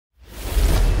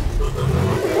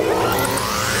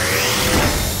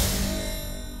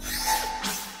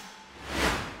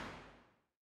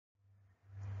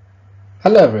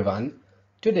Hello everyone.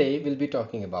 Today we'll be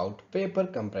talking about vapor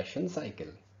compression cycle.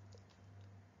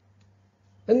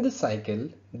 In this cycle,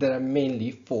 there are mainly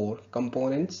four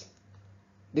components.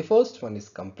 The first one is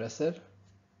compressor.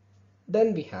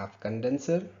 Then we have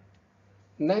condenser.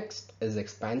 Next is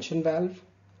expansion valve.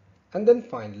 And then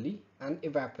finally an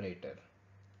evaporator.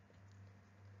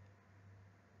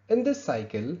 In this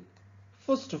cycle,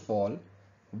 first of all,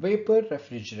 vapor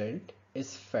refrigerant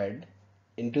is fed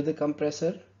into the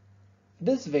compressor.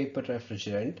 This vapor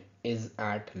refrigerant is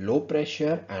at low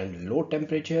pressure and low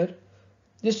temperature.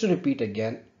 Just to repeat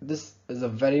again, this is a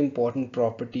very important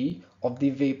property of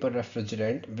the vapor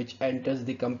refrigerant which enters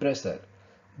the compressor.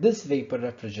 This vapor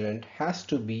refrigerant has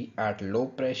to be at low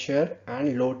pressure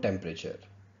and low temperature.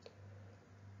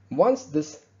 Once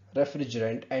this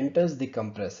refrigerant enters the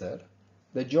compressor,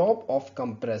 the job of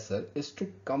compressor is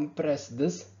to compress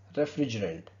this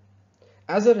refrigerant.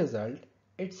 As a result,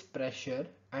 its pressure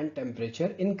and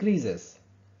temperature increases.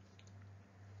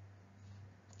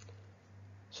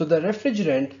 So the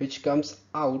refrigerant which comes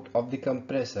out of the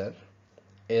compressor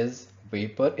is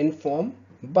vapor in form,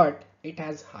 but it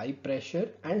has high pressure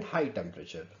and high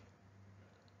temperature.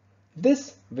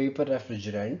 This vapor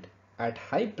refrigerant at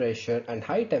high pressure and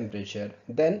high temperature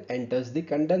then enters the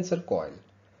condenser coil.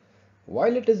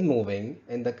 While it is moving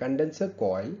in the condenser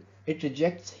coil, it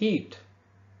rejects heat.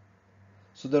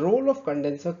 So the role of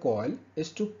condenser coil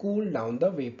is to cool down the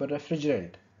vapor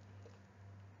refrigerant.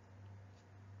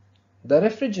 The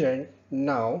refrigerant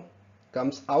now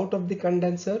comes out of the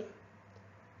condenser.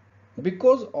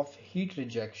 Because of heat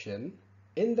rejection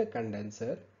in the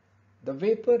condenser, the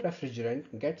vapor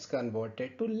refrigerant gets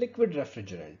converted to liquid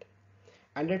refrigerant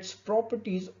and its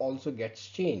properties also gets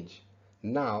changed.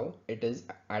 Now it is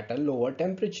at a lower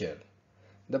temperature.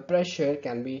 The pressure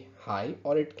can be high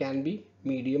or it can be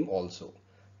medium also.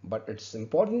 But it's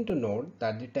important to note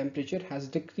that the temperature has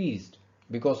decreased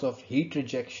because of heat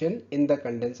rejection in the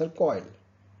condenser coil.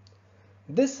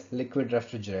 This liquid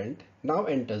refrigerant now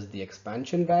enters the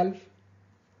expansion valve.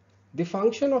 The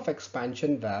function of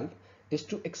expansion valve is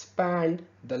to expand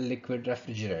the liquid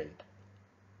refrigerant.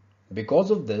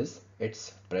 Because of this,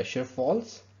 its pressure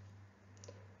falls.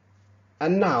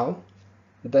 And now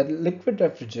the liquid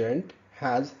refrigerant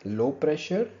has low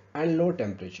pressure and low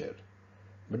temperature.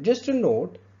 But just to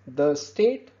note, the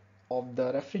state of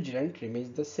the refrigerant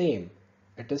remains the same.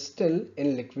 It is still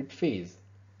in liquid phase.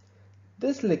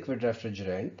 This liquid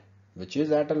refrigerant, which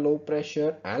is at a low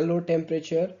pressure and low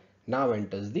temperature, now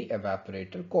enters the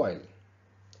evaporator coil.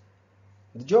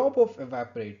 The job of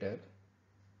evaporator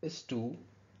is to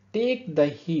take the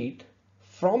heat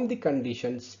from the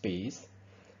conditioned space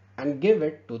and give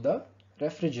it to the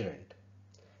refrigerant.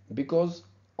 Because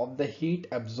of the heat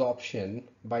absorption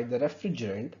by the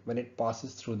refrigerant when it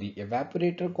passes through the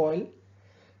evaporator coil,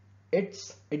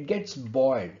 it gets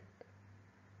boiled.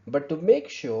 But to make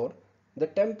sure the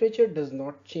temperature does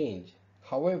not change,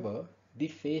 however, the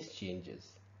phase changes.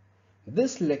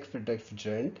 This liquid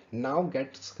refrigerant now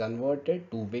gets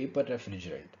converted to vapor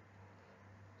refrigerant.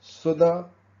 So the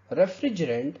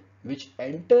refrigerant which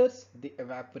enters the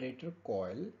evaporator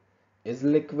coil is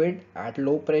liquid at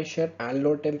low pressure and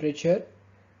low temperature,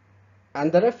 and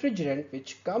the refrigerant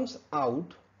which comes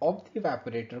out of the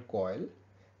evaporator coil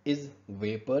is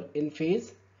vapor in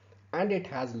phase and it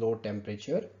has low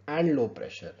temperature and low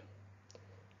pressure.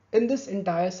 In this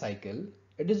entire cycle,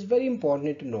 it is very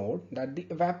important to note that the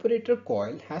evaporator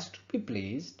coil has to be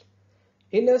placed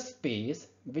in a space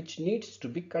which needs to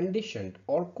be conditioned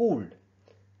or cooled,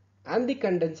 and the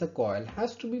condenser coil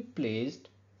has to be placed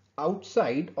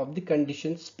outside of the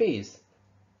conditioned space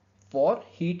for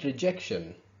heat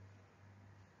rejection.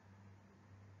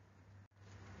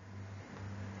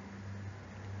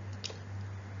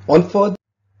 On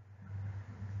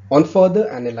further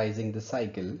analyzing the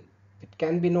cycle, it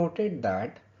can be noted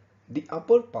that the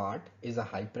upper part is a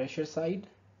high pressure side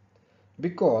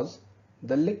because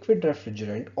the liquid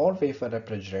refrigerant or vapor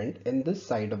refrigerant in this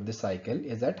side of the cycle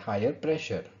is at higher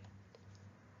pressure.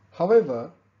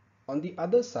 However, on the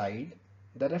other side,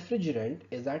 the refrigerant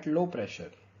is at low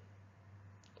pressure.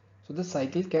 So the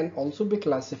cycle can also be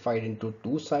classified into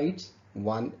two sides.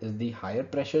 One is the higher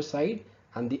pressure side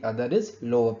and the other is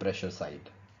lower pressure side.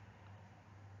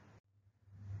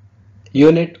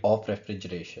 Unit of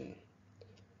refrigeration.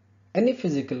 Any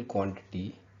physical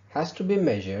quantity has to be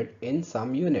measured in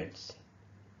some units.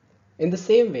 In the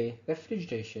same way,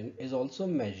 refrigeration is also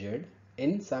measured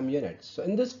in some units. So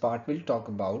in this part, we'll talk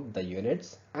about the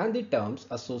units and the terms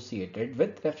associated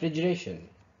with refrigeration.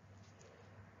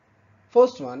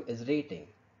 First one is rating.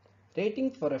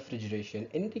 Rating for refrigeration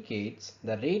indicates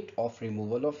the rate of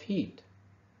removal of heat.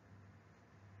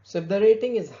 So if the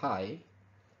rating is high,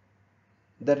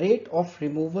 the rate of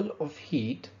removal of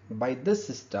heat by this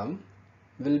system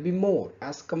will be more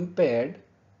as compared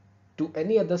to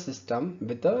any other system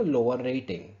with a lower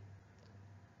rating.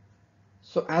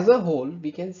 So as a whole,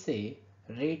 we can say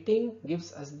rating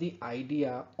gives us the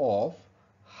idea of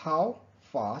how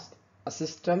fast a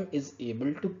system is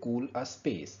able to cool a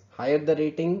space. Higher the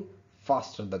rating,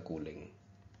 faster the cooling.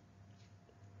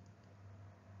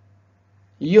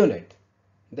 Unit.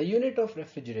 The unit of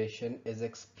refrigeration is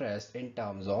expressed in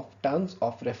terms of tons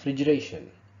of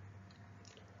refrigeration.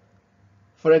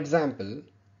 For example,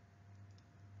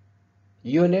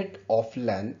 unit of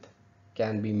length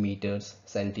can be meters,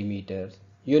 centimeters.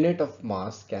 Unit of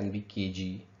mass can be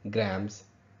kg, grams.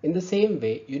 In the same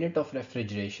way, unit of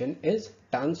refrigeration is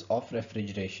tons of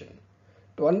refrigeration.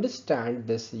 To understand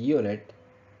this unit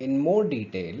in more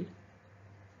detail,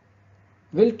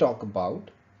 we'll talk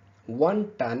about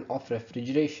 1 ton of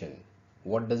refrigeration.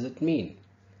 What does it mean?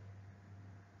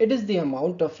 It is the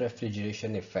amount of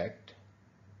refrigeration effect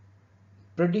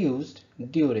produced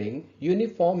during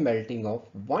uniform melting of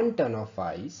 1 ton of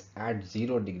ice at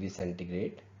 0 degree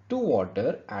centigrade to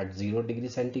water at 0 degree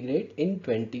centigrade in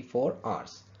 24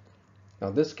 hours.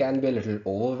 Now this can be a little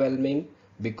overwhelming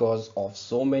because of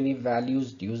so many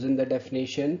values used in the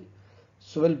definition.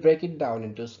 So we'll break it down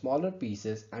into smaller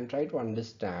pieces and try to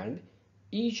understand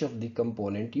each of the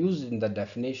component used in the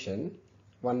definition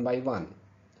one by one.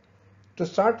 To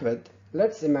start with,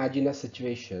 let's imagine a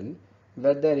situation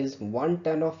where there is 1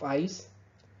 ton of ice.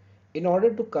 In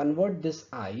order to convert this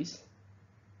ice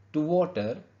to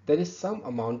water, there is some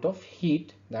amount of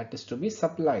heat that is to be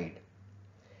supplied.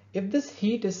 If this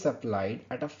heat is supplied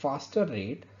at a faster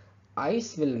rate,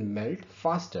 ice will melt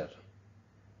faster.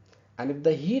 And if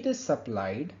the heat is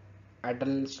supplied at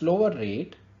a slower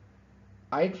rate,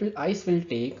 ice will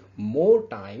take more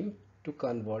time to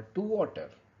convert to water.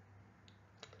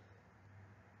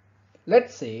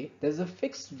 Let's say there's a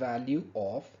fixed value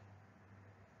of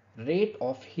rate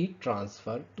of heat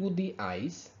transfer to the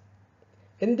ice.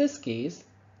 In this case,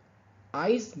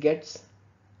 ice gets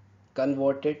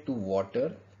converted to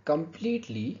water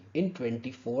completely in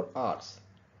 24 hours.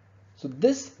 So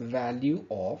this value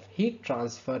of heat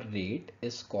transfer rate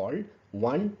is called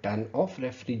 1 ton of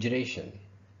refrigeration.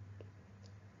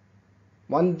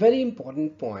 One very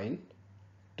important point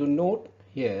to note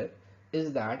here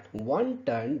is that 1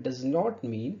 ton does not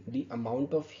mean the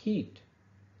amount of heat.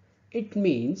 It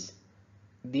means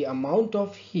the amount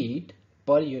of heat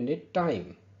per unit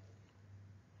time.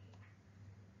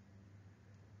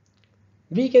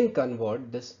 We can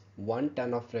convert this 1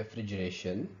 ton of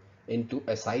refrigeration into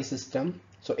SI system.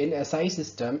 So in SI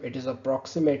system, it is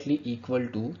approximately equal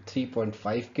to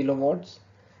 3.5 kilowatts,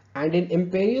 and in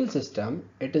imperial system,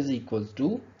 it is equal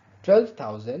to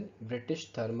 12,000 British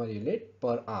thermal unit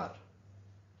per hour.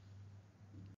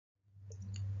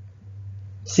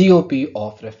 COP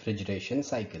of refrigeration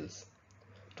cycles.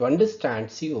 To understand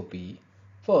COP,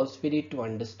 first we need to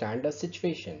understand a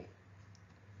situation.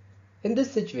 In this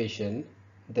situation,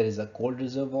 there is a cold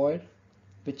reservoir,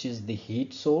 which is the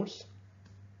heat source.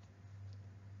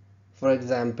 For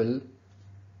example,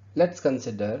 let's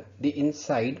consider the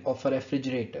inside of a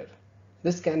refrigerator.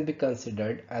 This can be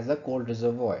considered as a cold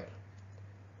reservoir.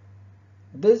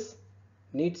 This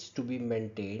needs to be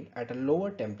maintained at a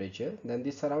lower temperature than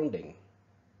the surrounding.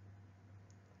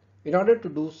 In order to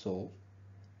do so,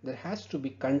 there has to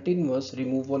be continuous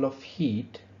removal of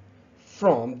heat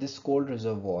from this cold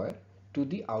reservoir to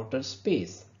the outer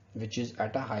space, which is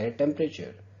at a higher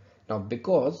temperature. Now,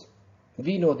 because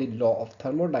we know the law of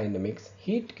thermodynamics,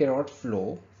 heat cannot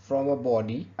flow from a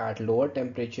body at lower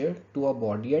temperature to a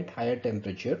body at higher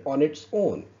temperature on its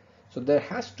own. So there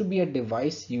has to be a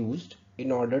device used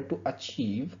in order to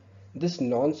achieve this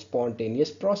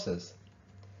non-spontaneous process.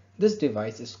 This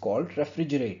device is called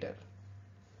refrigerator.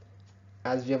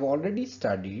 As we have already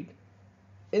studied,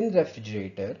 in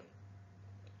refrigerator,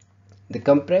 the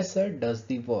compressor does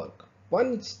the work.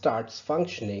 Once it starts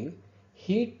functioning,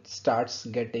 heat starts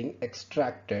getting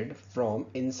extracted from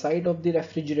inside of the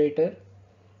refrigerator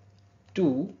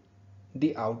to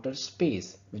the outer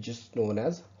space, which is known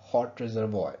as hot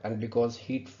reservoir. And because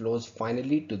heat flows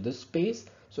finally to this space,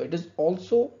 so it is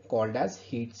also called as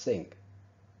heat sink.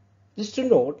 Just to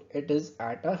note, it is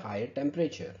at a higher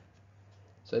temperature.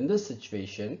 So in this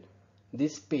situation, the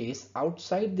space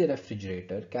outside the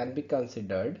refrigerator can be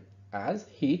considered as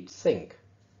heat sink.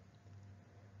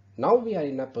 Now we are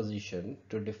in a position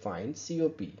to define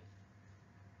COP.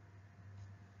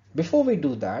 Before we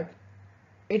do that,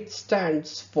 it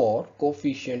stands for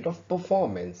coefficient of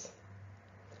performance.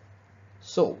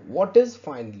 So what is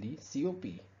finally COP?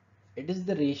 It is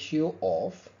the ratio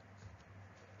of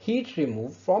heat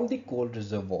removed from the cold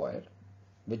reservoir,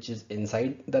 which is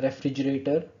inside the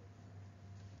refrigerator,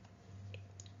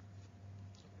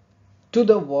 to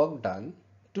the work done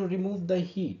to remove the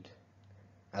heat.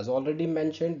 As already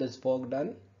mentioned, this work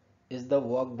done is the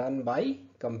work done by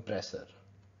compressor.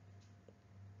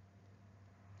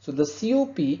 So the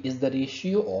COP is the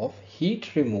ratio of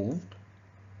heat removed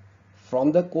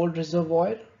from the cold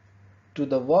reservoir to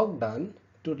the work done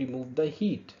to remove the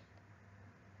heat.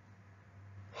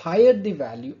 Higher the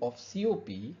value of COP,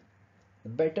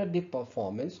 better the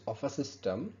performance of a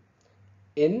system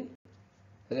in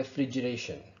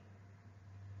refrigeration.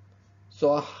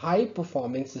 So a high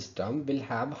performing system will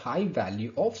have high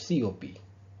value of COP.